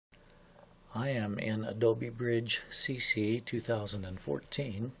I am in Adobe Bridge CC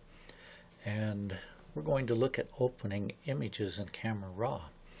 2014, and we're going to look at opening images in Camera Raw.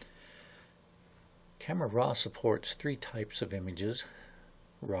 Camera Raw supports three types of images: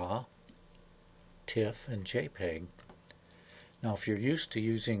 RAW, TIFF, and JPEG. Now, if you're used to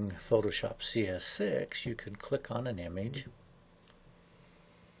using Photoshop CS6, you could click on an image.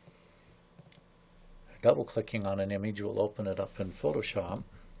 Double-clicking on an image will open it up in Photoshop.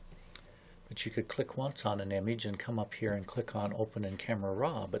 But you could click once on an image and come up here and click on Open in Camera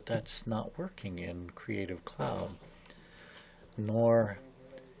Raw, but that's not working in Creative Cloud. Nor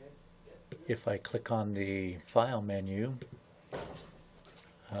if I click on the File menu,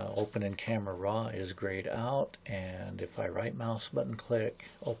 Open in Camera Raw is grayed out, and if I right mouse button click,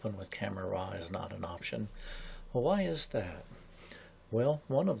 Open with Camera Raw is not an option. Well, why is that? Well,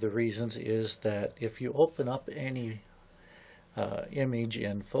 one of the reasons is that if you open up any image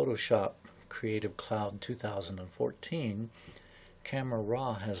in Photoshop Creative Cloud 2014, Camera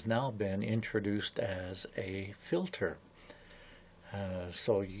Raw has now been introduced as a filter.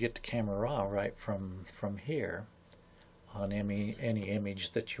 So you get the Camera Raw right from here on any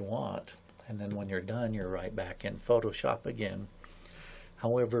image that you want, and then when you're done, you're right back in Photoshop again.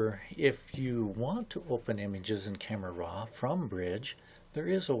 However, if you want to open images in Camera Raw from Bridge, there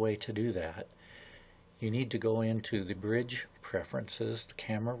is a way to do that. You need to go into the Bridge Preferences, the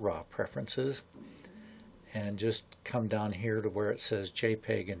Camera Raw Preferences, and just come down here to where it says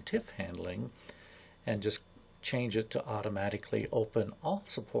JPEG and TIFF handling, and just change it to automatically open all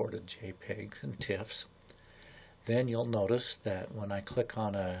supported JPEGs and TIFFs. Then you'll notice that when I click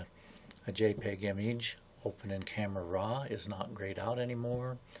on a JPEG image, Open in Camera Raw is not grayed out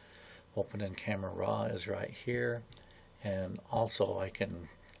anymore. Open in Camera Raw is right here, and also I can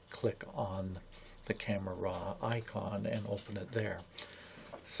click on the Camera Raw icon and open it there.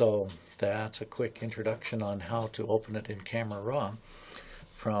 So that's a quick introduction on how to open it in Camera Raw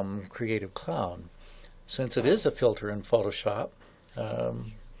from Creative Cloud. Since it is a filter in Photoshop,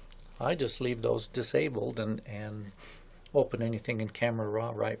 I just leave those disabled and open anything in Camera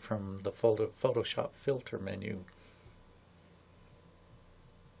Raw right from the Photoshop filter menu.